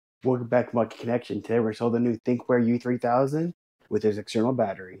Welcome back to Mach-E Connection. Today we're sold the new Thinkware U3000 with its external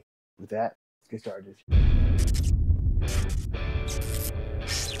battery. With that, let's get started.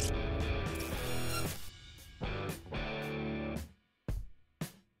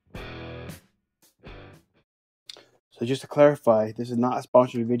 So just to clarify, this is not a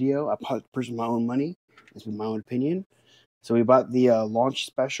sponsored video. I purchased my own money. This is my own opinion. So we bought the launch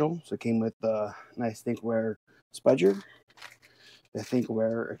special. So it came with the nice Thinkware spudger, the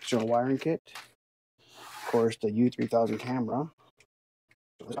Thinkware external wiring kit, of course the U3000 camera.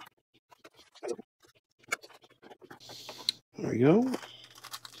 There we go.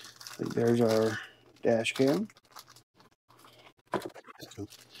 There's our dash cam.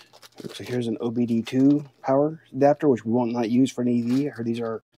 Looks like here's an OBD2 power adapter, which we will not use for an EV. I heard these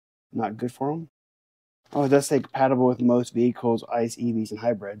are not good for them. Oh, it does say compatible with most vehicles, ICE, EVs, and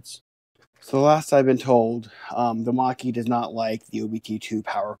hybrids. So the last I've been told, the Mach-E does not like the OBD2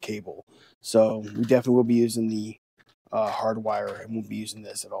 power cable. So we definitely will be using the hardwire and won't be using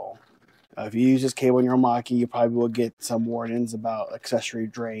this at all. If you use this cable in your Mach-E, you probably will get some warnings about accessory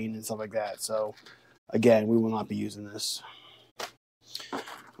drain and stuff like that. So again, we will not be using this.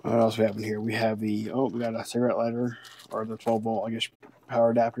 What else we have in here? We have we got a cigarette lighter, or the 12 volt, I guess,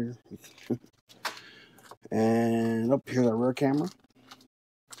 power adapter. And up here's our rear camera.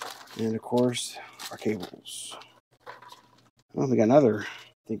 And of course, our cables. Oh, we got another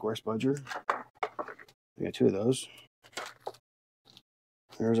Thinkware spudger. We got two of those.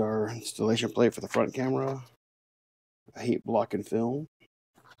 There's our installation plate for the front camera. A heat blocking film.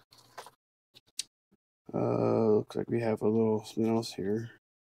 Looks like we have a little something else here.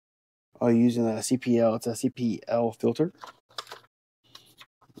 Oh, using a CPL. It's a CPL filter.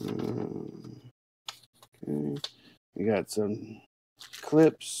 Okay. We got some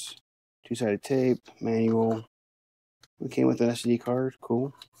clips, two-sided tape, manual. We came with an SD card.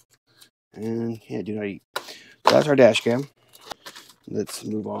 Cool. And yeah, do not eat. So that's our dash cam. Let's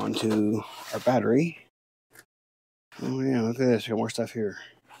move on to our battery. Oh yeah, look at this. We got more stuff here.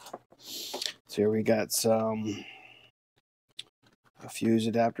 So here we got some fuse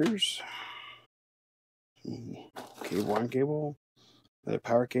adapters, cable, one cable, another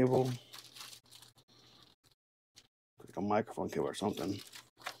power cable, like a microphone cable or something,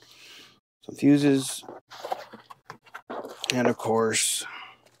 some fuses, and of course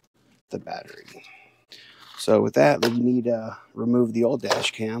the battery. So with that, we need to remove the old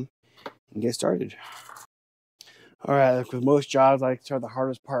dash cam and get started. All right, with most jobs, I like to start the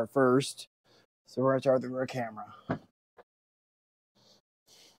hardest part first. So we're going to start with the rear camera.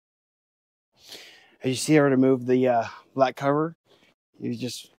 As you see, I already removed the black cover. You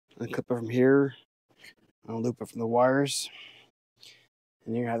just unclip it from here, unloop it from the wires,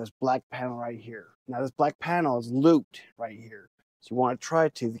 and you're going to have this black panel right here. Now this black panel is looped right here. So you want to try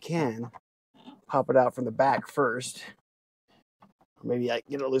to, if you can, pop it out from the back first. Or maybe I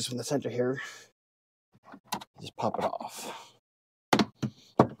get it loose from the center here. Just pop it off.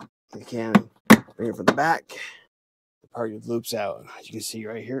 If you can, bring it from the back. The part loops out, as you can see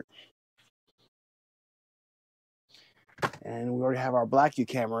right here. And we already have our black view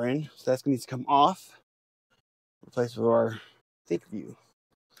camera in, so that's going to need to come off. Replace with our thick view.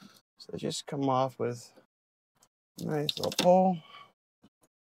 So just come off with a nice little pull.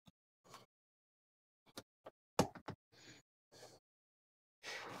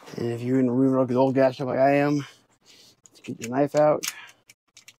 And if you're in a real old gas shop like I am, just get your knife out.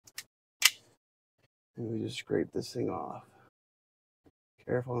 And we just scrape this thing off.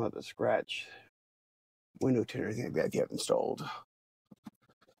 Careful not to scratch window tint or anything like that if you have installed.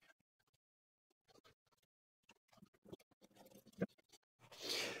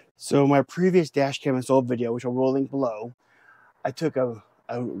 So my previous dash cam installed video, which I will link below, I took a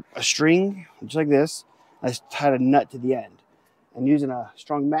string just like this. I tied a nut to the end, and using a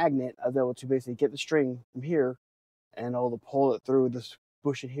strong magnet, I was able to basically get the string from here and I'll pull it through this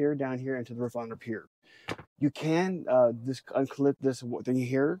bush in here, down here, into the roof line up here. You can just unclip this thing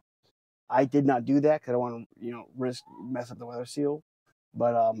here. I did not do that because I don't want to, risk mess up the weather seal.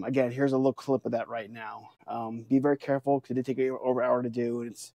 But again, here's a little clip of that right now. Be very careful because it did take over an hour to do,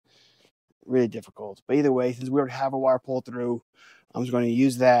 and it's really difficult. But either way, since we already have a wire pulled through, I'm just going to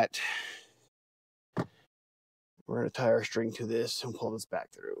use that. We're going to tie our string to this and pull this back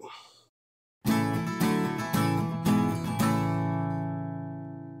through.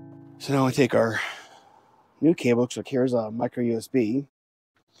 So now we take our new cable. Looks like here's a micro USB.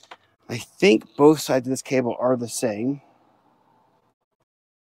 I think both sides of this cable are the same.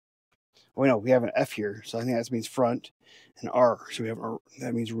 Oh no, we have an F here, so I think that means front, and R, so we have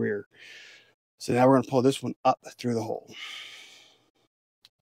that means rear. So now we're going to pull this one up through the hole.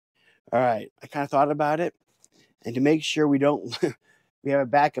 All right, I kind of thought about it, and to make sure we don't, we have a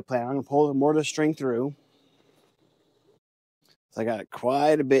backup plan. I'm gonna pull more of the string through. So I got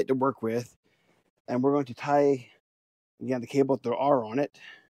quite a bit to work with, and we're going to tie again the cable with the R on it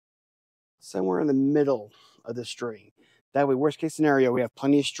somewhere in the middle of the string. That way, worst case scenario, we have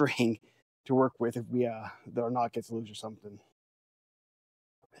plenty of string to work with if we the knot gets loose or something.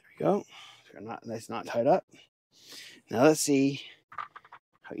 There we go. Nice knot tied up. Now let's see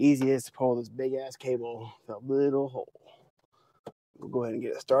how easy it is to pull this big ass cable with a little hole. We'll go ahead and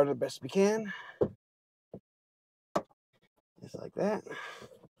get it started best we can. Just like that.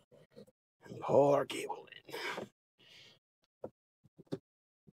 And pull our cable in.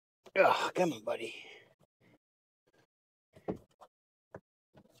 Oh, come on, buddy.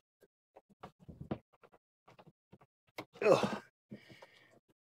 Ugh.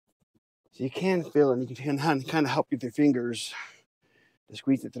 So you can feel it, and you can kind of help with your fingers to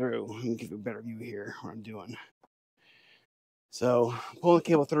squeeze it through. Let me give you a better view here what I'm doing. So I'm pulling the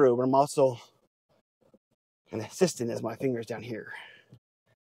cable through, but I'm also an assistant as my fingers down here.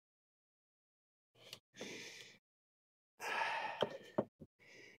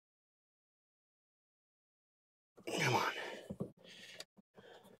 Come on.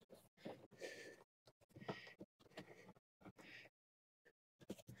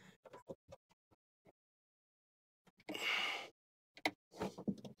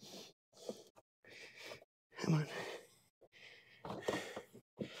 Come on.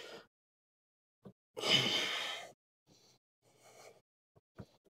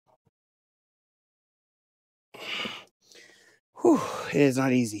 Whew, it is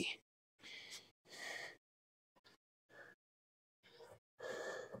not easy.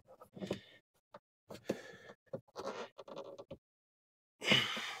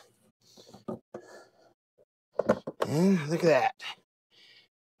 And look at that.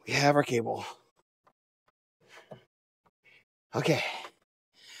 We have our cable. Okay.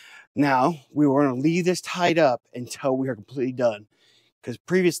 Now we were going to leave this tied up until we are completely done. Because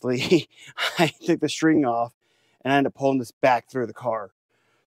previously I took the string off and I ended up pulling this back through the car.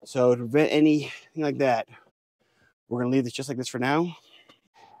 So to prevent anything like that, we're going to leave this just like this for now.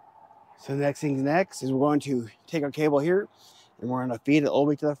 So the next is we're going to take our cable here and we're going to feed it all the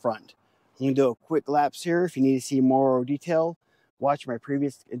way to the front. I'm going to do a quick lapse here. If you need to see more detail, watch my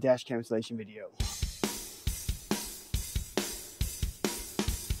previous dash cam installation video.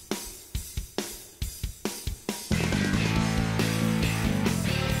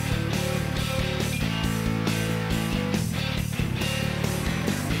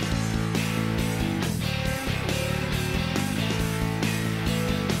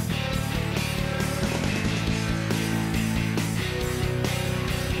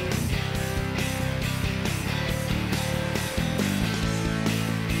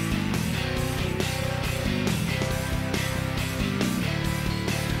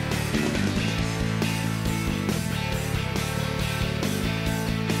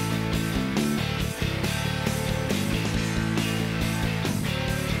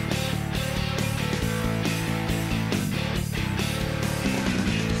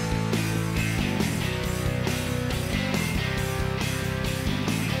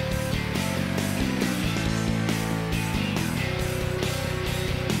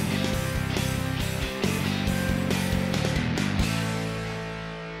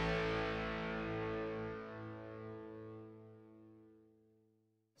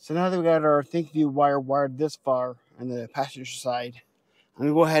 So now that we got our Thinkware wire wired this far on the passenger side, I'm going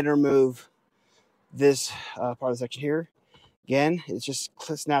to go ahead and remove this part of the section here. Again, it's just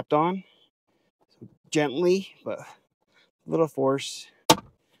snapped on. So gently, but a little force.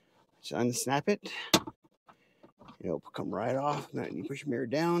 Just unsnap it. It'll come right off. Now you push your mirror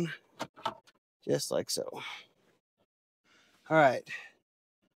down, just like so. All right.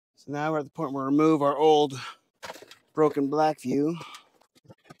 So now we're at the point where we remove our old broken black view.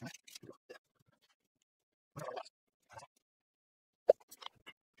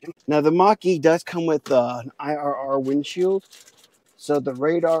 Now the Mach-E does come with an IRR windshield, so the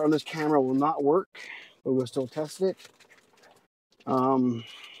radar on this camera will not work, but we'll still test it. And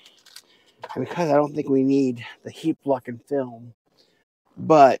because I don't think we need the heat blocking film,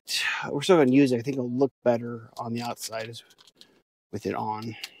 but we're still going to use it. I think it'll look better on the outside with it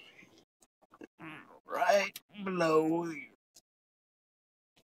on. Right below.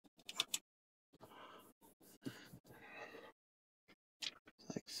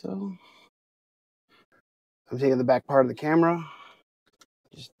 Like so. I'm taking the back part of the camera,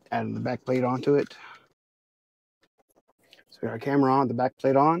 just adding the back plate onto it. So we got our camera on, the back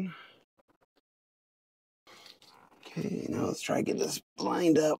plate on. Okay, now let's try to get this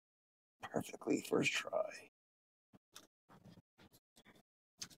lined up perfectly first try.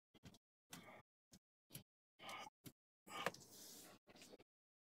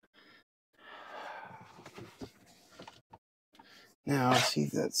 Now, see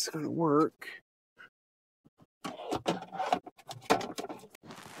if that's going to work.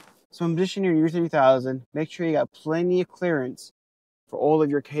 So, in addition to your U3000, make sure you got plenty of clearance for all of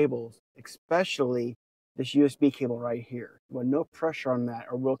your cables, especially this USB cable right here. You want no pressure on that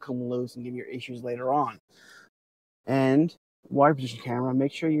or will come loose and give you issues later on. And wire position camera,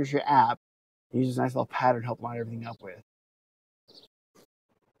 make sure you use your app. Use this nice little pattern to help line everything up with.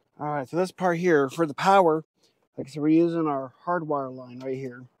 All right, so this part here for the power, like I said, we're using our hardwire line right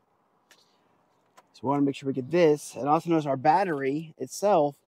here. So we want to make sure we get this. And also notice our battery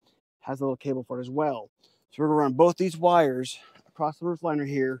itself has a little cable for it as well. So we're going to run both these wires across the roof liner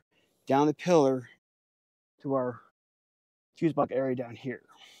here, down the pillar to our fuse box area down here.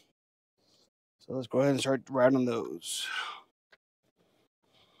 So let's go ahead and start routing those.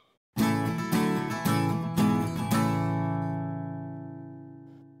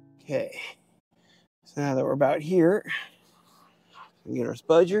 Okay, so now that we're about here, we get our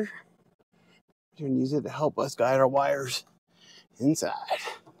spudger. We're going to use it to help us guide our wires inside.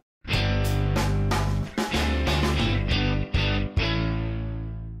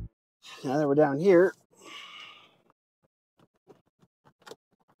 Now that we're down here,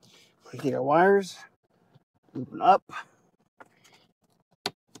 we take our wires, open up,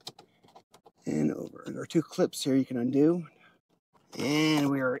 and over. There are two clips here you can undo, and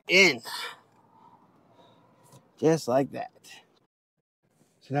we are in. Just like that.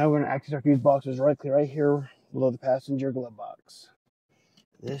 So now we're going to access our fuse boxes right here below the passenger glove box.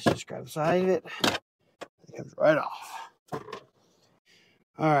 This just grabs the side of it. It comes right off.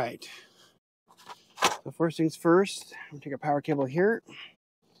 All right. So first things first, I'm going to take our power cable here.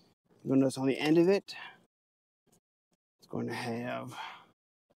 You'll notice on the end of it, it's going to have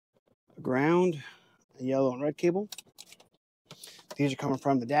a ground, a yellow and red cable. These are coming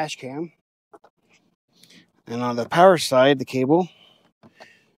from the dash cam. And on the power side, the cable,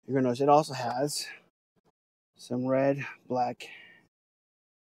 you're going to notice it also has some red, black,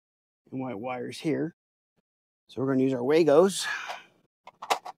 and white wires here. So we're going to use our Wagos.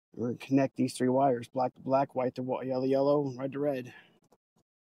 We're going to connect these three wires, black to black, white to yellow, yellow, and red to red.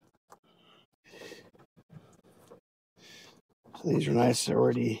 So these are nice,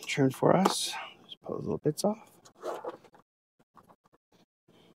 already trimmed for us. Just pull those little bits off.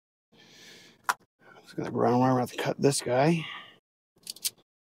 Just going to go around where I'm going to cut this guy.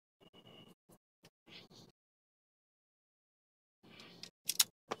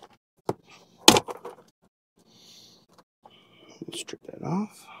 Strip that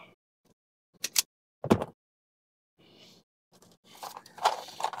off.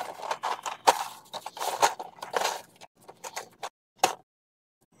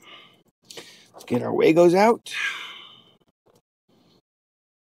 Let's get our Wagos out.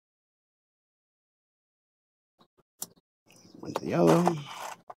 One to the yellow. One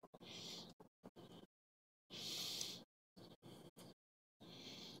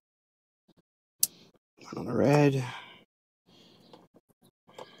on the red.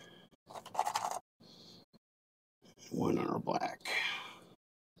 One on our black.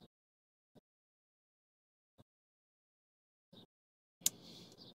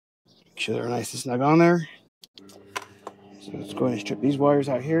 Make sure they're nice and snug on there. So let's go ahead and strip these wires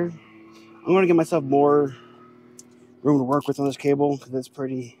out here. I'm going to give myself more room to work with on this cable because it's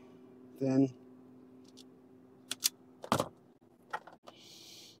pretty thin.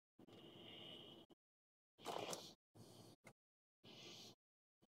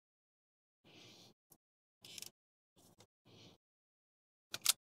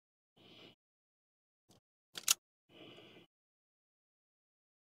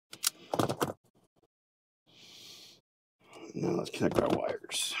 Now let's connect our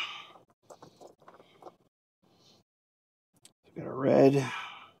wires. Got a red to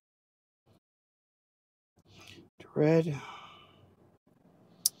red.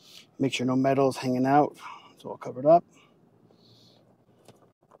 Make sure no metal is hanging out. It's all covered up.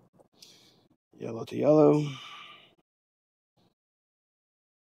 Yellow to yellow.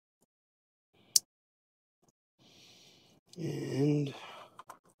 And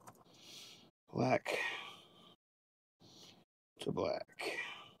black to black.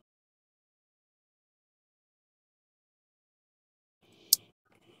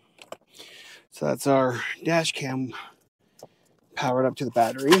 So that's our dash cam powered up to the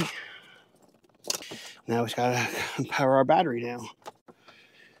battery. Now we just gotta power our battery now.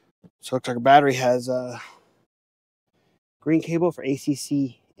 So it looks like our battery has a green cable for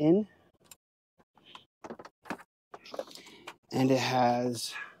ACC in, And it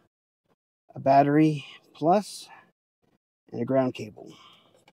has a battery plus and a ground cable.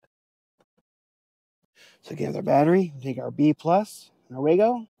 So again, with our battery, we take our B plus and our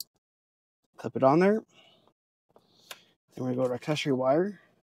Wago, clip it on there. Then we're going to go to our accessory wire.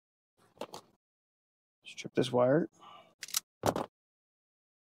 Strip this wire.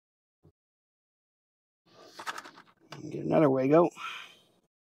 And get another Wago.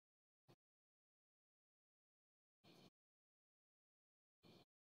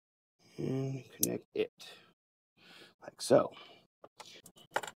 And connect it like so.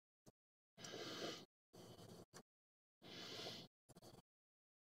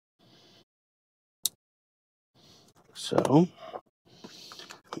 So,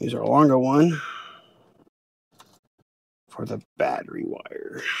 use our longer one for the battery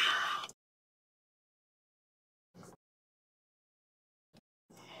wire.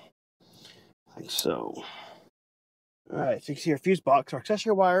 Like so. Alright, so you can see our fuse box. Our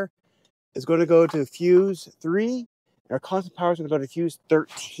accessory wire is going to go to fuse 3, and our constant power is going to go to fuse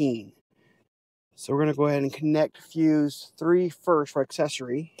 13. So we're going to go ahead and connect fuse 3 first for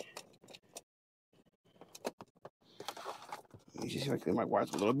accessory. Let me just see if I can clean my wires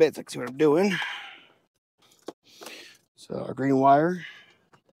a little bit so I can see what I'm doing. So our green wire,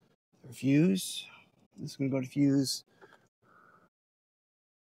 our fuse. This is going to go to fuse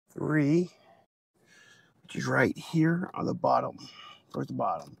 3, which is right here on the bottom, towards the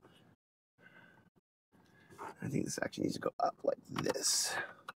bottom. I think this actually needs to go up like this.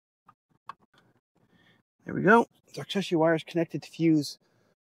 There we go. So our accessory wire is connected to fuse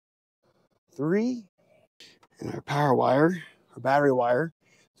 3. And our power wire, our battery wire,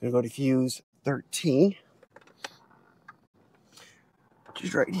 is going to go to fuse 13. Which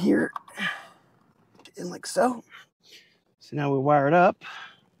is right here. And like so. So now we wire it up.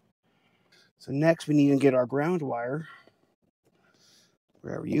 So next we need to get our ground wire.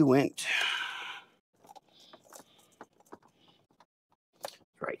 Wherever you went.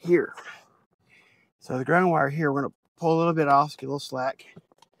 Right here. So the ground wire here, we're going to pull a little bit off, get a little slack.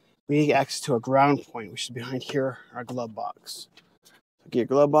 We need to get access to a ground point, which is behind here, our glove box. So get your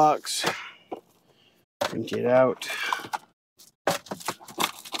glove box, empty it out.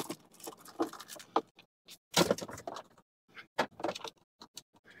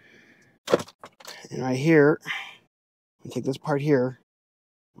 And right here, we take this part here,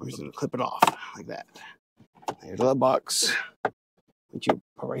 we're just going to clip it off like that. Now your glove box, which you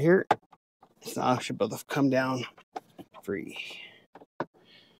put right here, it's not should be able to come down free.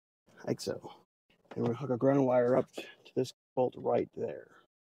 Like so. And we'll hook our ground wire up to this bolt right there.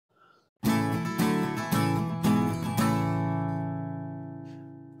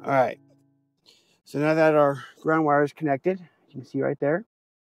 Alright. So now that our ground wire is connected, you can see right there,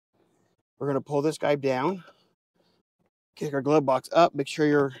 we're going to pull this guy down, kick our glove box up, make sure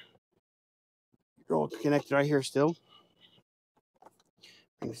you're all connected right here still.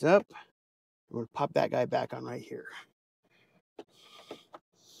 Bring this up. We're going to pop that guy back on right here.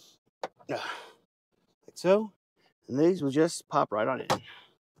 Like so. And these will just pop right on in.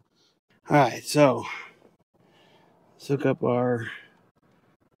 Alright, so let's hook up our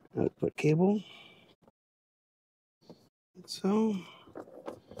output cable. Like so.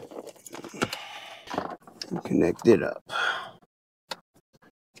 And connect it up.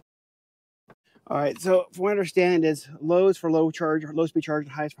 Alright, so from what I understand is lows for low charge, low speed charge,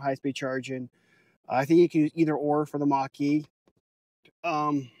 and highs for high speed charging. I think you can use either or for the Mach-E.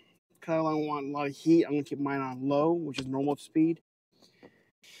 Because I don't want a lot of heat, I'm going to keep mine on low, which is normal speed.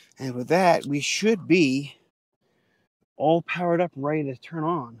 And with that, we should be all powered up and ready to turn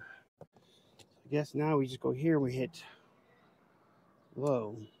on. I guess now we just go here, we hit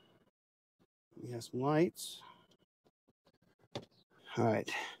low. We have some lights.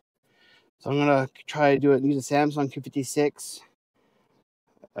 Alright. So I'm going to try to do it using a Samsung 256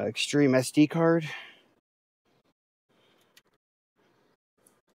 Extreme SD card. Here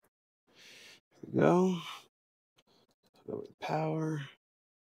we go. Go with power,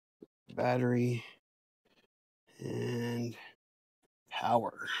 battery, and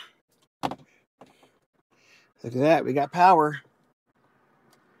power. Look at that, we got power.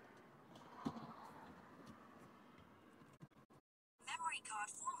 Memory card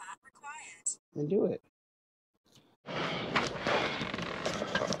format required. And do it.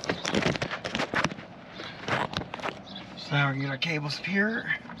 So now we're gonna get our cables up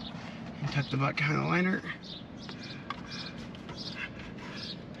here and tuck the butt behind the liner.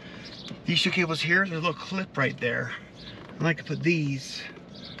 These two cables here, there's a little clip right there. I like to put these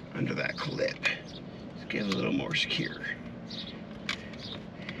under that clip to get it a little more secure.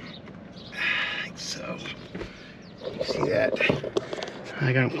 Like so. You see that?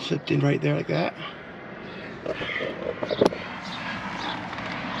 I got them clipped in right there like that.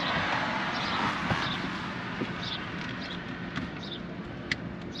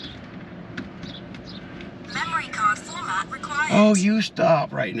 Memory card format required. Oh, you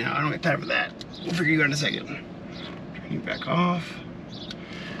stop right now. I don't have time for that. We'll figure you out in a second. Turn you back off.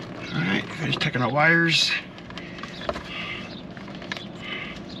 Alright, finish tucking our wires.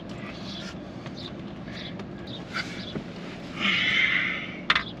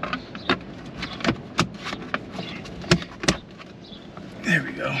 There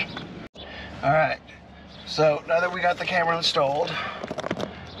we go. Alright, so now that we got the camera installed,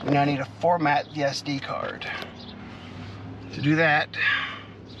 we now need to format the SD card. To do that,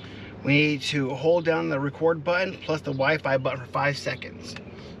 we need to hold down the record button plus the Wi-Fi button for 5 seconds.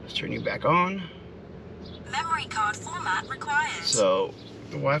 Let's turn you back on. Memory card format required. So,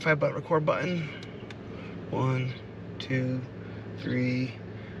 the Wi-Fi button, record button. 1, 2, 3,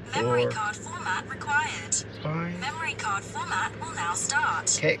 4, Memory card format required. 5. Memory card format will now start.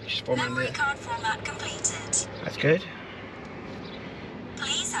 Okay, just format Memory it. card format completed. That's good.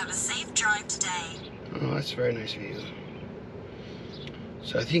 Please have a safe drive today. Oh, that's very nice of you.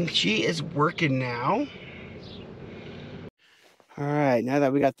 So I think she is working now. Alright, now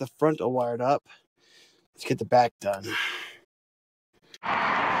that we got the front all wired up, let's get the back done.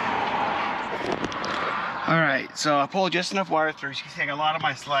 Alright, so I pulled just enough wire through. You can see I got a lot of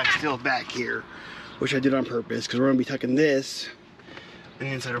my slack still back here, which I did on purpose because we're going to be tucking this on the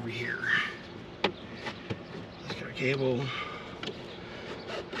inside over here. Let's get our cable.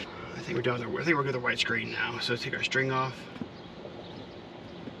 I think we're done with the, good with the white screen now. So let's take our string off.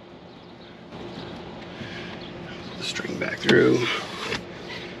 Pull the string back through. There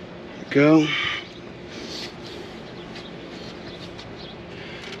we go.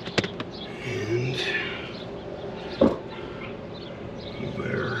 And move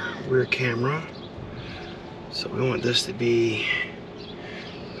our rear camera. So we want this to be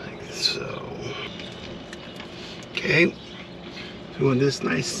like so. Okay. So we want this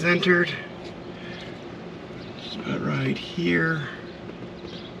nice centered. Just about right here.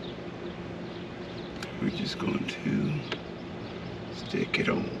 We're just going to stick it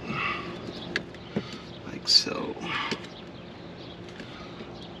on like so.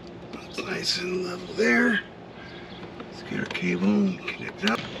 That's nice and level there. Let's get our cable and connect it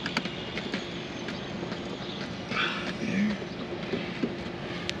up. There.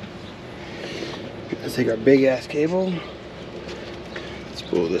 Let's take our big ass cable. Let's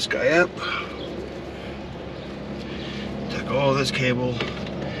pull this guy up. Tuck all this cable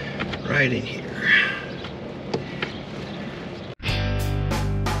right in here.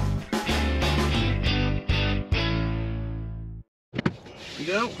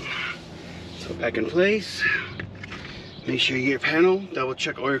 Go. So back in place. Make sure you get your panel. Double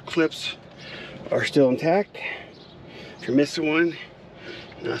check all your clips are still intact. If you're missing one,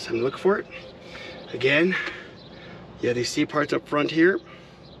 now it's time to look for it. Again, you have these C parts up front here.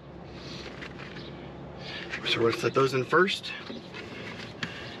 So we're gonna set those in first.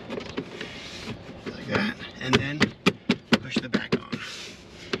 Like that. And then push the back on.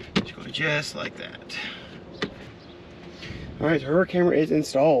 Just go just like that. Alright, so her camera is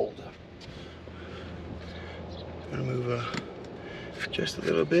installed. I'm gonna move just a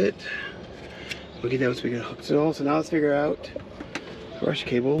little bit. We'll get down so we can hook it all. So now let's figure out the rush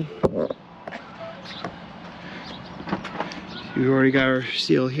cable. We've already got our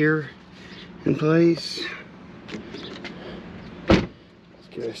seal here in place. Let's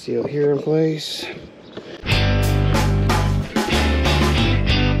get our seal here in place.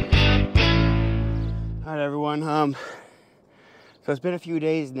 Alright everyone, so it's been a few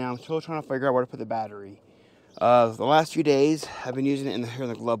days now. I'm still trying to figure out where to put the battery. The last few days, I've been using it here in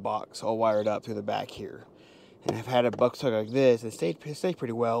the glove box, all wired up through the back here. And I've had a buck hook like this, and it stayed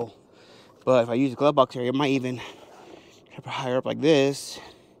pretty well. But if I use the glove box area, I might even put it higher up like this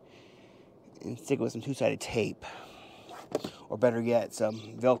and stick it with some two-sided tape. Or better yet, some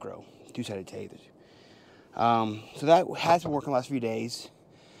Velcro, two-sided tape. So that has been working the last few days.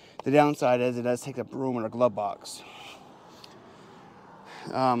 The downside is it does take up room in our glove box.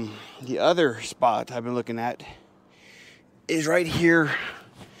 The other spot I've been looking at is right here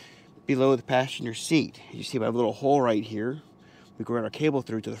below the passenger seat. You see about a little hole right here. We can run our cable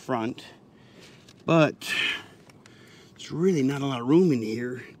through to the front, but there's really not a lot of room in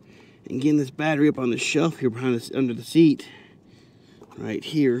here. And getting this battery up on the shelf here behind this, under the seat, right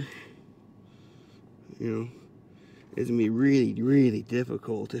here, you know, is gonna be really, really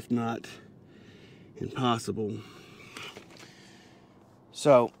difficult, if not impossible.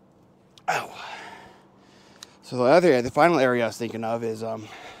 So So the final area I was thinking of is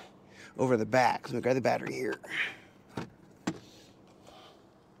over the back. So I'm gonna grab the battery here.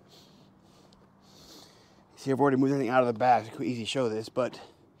 See, I've already moved everything out of the back. It's easy to show this, but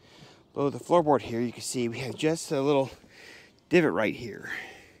below the floorboard here, you can see we have just a little divot right here.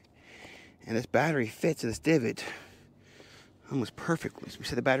 And this battery fits in this divot almost perfectly. So we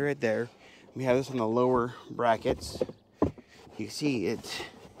set the battery right there. We have this on the lower brackets. You can see it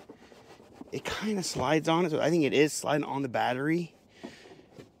kind of slides on it. So I think it is sliding on the battery,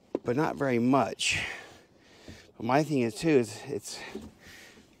 but not very much. But my thing is too, is it's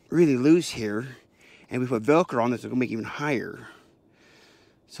really loose here. And we put Velcro on this, it'll make it even higher.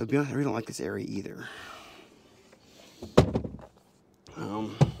 So to be honest, I really don't like this area either.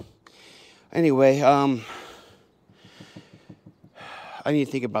 Anyway, I need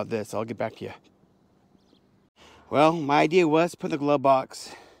to think about this. I'll get back to you. Well, my idea was to put the glove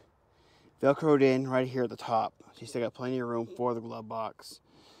box Velcroed in right here at the top. So you still got plenty of room for the glove box.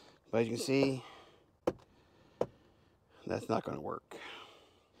 But as you can see, that's not going to work.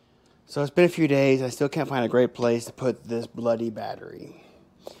 So it's been a few days. I still can't find a great place to put this bloody battery.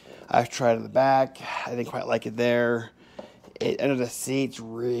 I've tried in the back. I didn't quite like it there. Under the seat's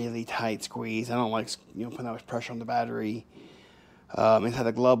really tight squeeze. I don't like putting that much pressure on the battery. Inside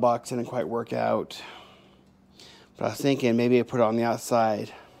the glove box didn't quite work out. But I was thinking maybe I put it on the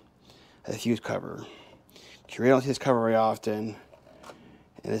outside of the fuse cover. Because you really don't see this cover very often.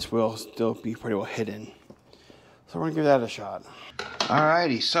 And this will still be pretty well hidden. So we're going to give that a shot.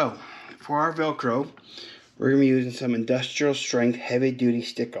 Alrighty, so for our Velcro, we're going to be using some industrial strength heavy duty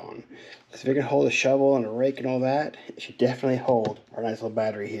stick-on. If it can hold a shovel and a rake and all that, it should definitely hold our nice little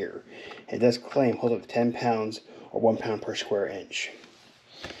battery here. It does claim hold up to 10 pounds or 1 pound per square inch.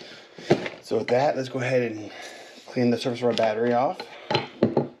 So with that, let's go ahead and clean the surface of our battery off.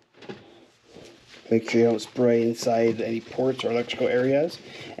 Make sure you don't spray inside any ports or electrical areas.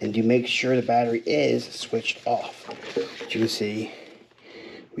 And do make sure the battery is switched off. As you can see,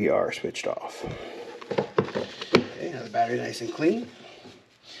 we are switched off. Okay, now the battery is nice and clean.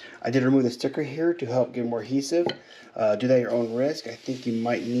 I did remove the sticker here to help get more adhesive. Do that at your own risk. I think you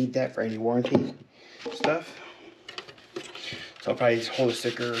might need that for any warranty stuff. So I'll probably just hold the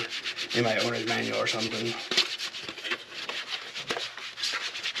sticker in my owner's manual or something.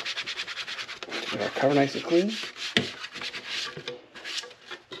 Get our cover nice and clean.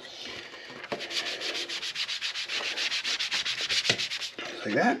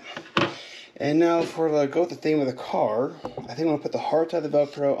 Like that. And now for go with the theme of the car, I think I'm going to put the hard side of the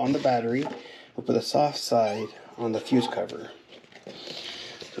Velcro on the battery. We'll put the soft side on the fuse cover.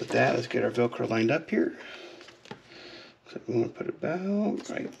 So with that, let's get our Velcro lined up here. So I'm going to put it about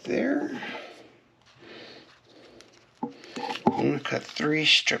right there. I'm going to cut 3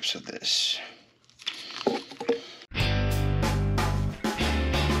 strips of this. So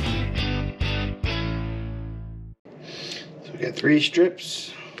we got 3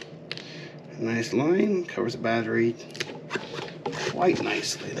 strips. A nice line, covers the battery quite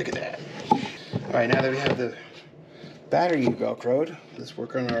nicely. Look at that. Alright, now that we have the battery Velcroed, let's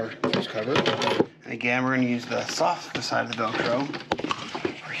work on our fuse cover. And again, we're going to use the soft side of the Velcro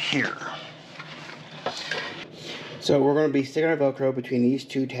for here. So we're going to be sticking our Velcro between these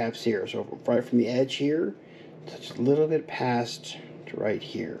 2 tabs here. So right from the edge here, touch a little bit past to right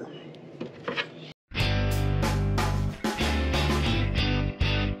here.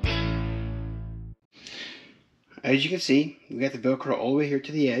 As you can see, we got the Velcro all the way here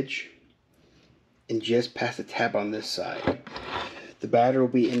to the edge and just past the tab on this side. The battery will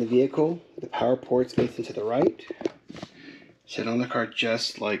be in the vehicle, the power ports facing to the right. Set on the car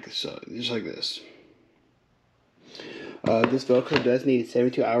just like so, just like this. This Velcro does need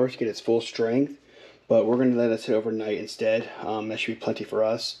 72 hours to get its full strength, but we're going to let it sit overnight instead. That should be plenty for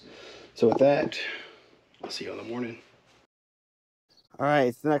us. So with that, I'll see you in the morning. Alright,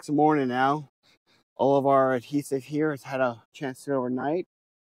 it's the next morning now. All of our adhesive here has had a chance to sit overnight.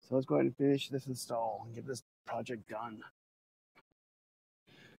 So let's go ahead and finish this install and get this project done.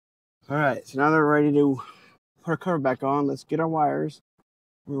 Alright, so now they're ready to put our cover back on. Let's get our wires,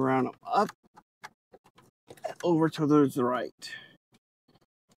 move around them up and over to the right.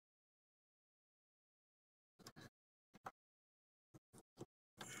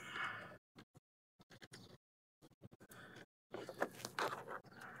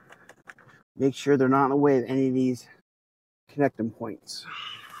 Make sure they're not in the way of any of these connecting points.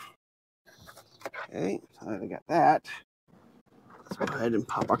 Okay, so now that we got that, let's go ahead and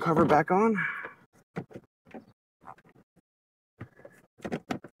pop our cover back on.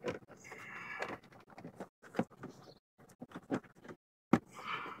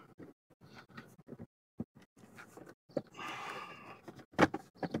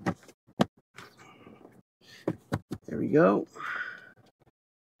 we go.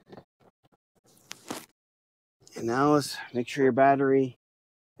 And now let's make sure your battery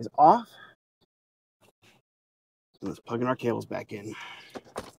is off. And let's plug in our cables back in.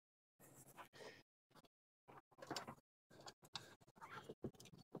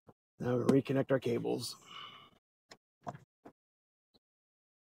 Now we'll reconnect our cables.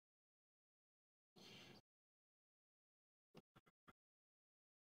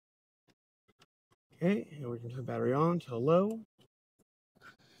 Okay, and we're going to turn the battery on to low.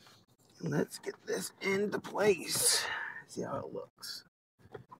 And let's get this into place. See how it looks.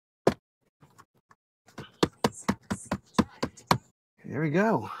 There we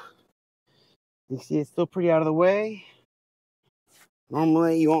go. You can see it's still pretty out of the way.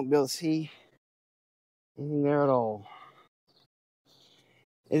 Normally you won't be able to see anything there at all.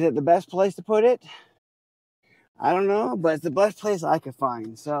 Is it the best place to put it? I don't know, but it's the best place I could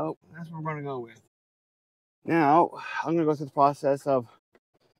find. So that's what we're going to go with. Now, I'm going to go through the process of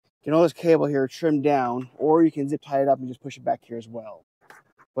getting all this cable here trimmed down, or you can zip tie it up and just push it back here as well.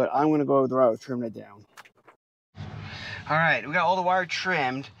 But I'm going to go the route of trimming it down. All right, we got all the wire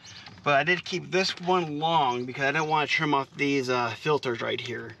trimmed, but I did keep this one long because I didn't want to trim off these filters right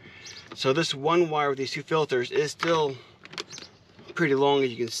here. So this one wire with these two filters is still pretty long, as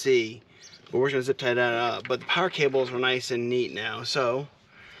you can see. But we're just going to zip tie that up. But the power cables are nice and neat now. So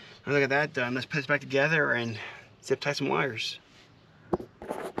now that I got that done, let's put this back together and zip tie some wires.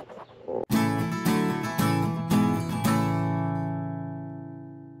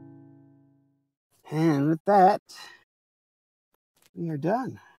 And with that, we are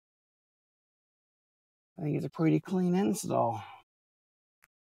done. I think it's a pretty clean install.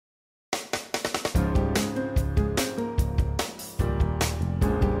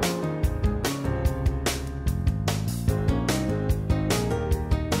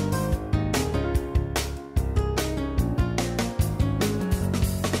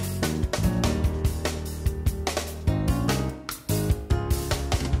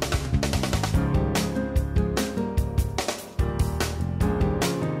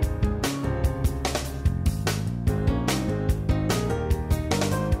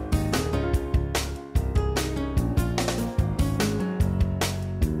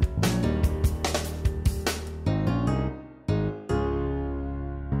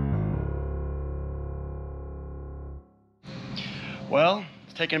 Well,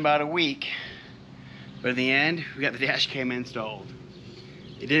 it's taken about a week, but in the end, we got the dash cam installed.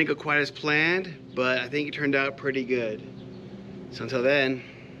 It didn't go quite as planned, but I think it turned out pretty good. So until then,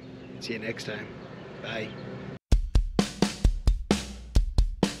 see you next time. Bye.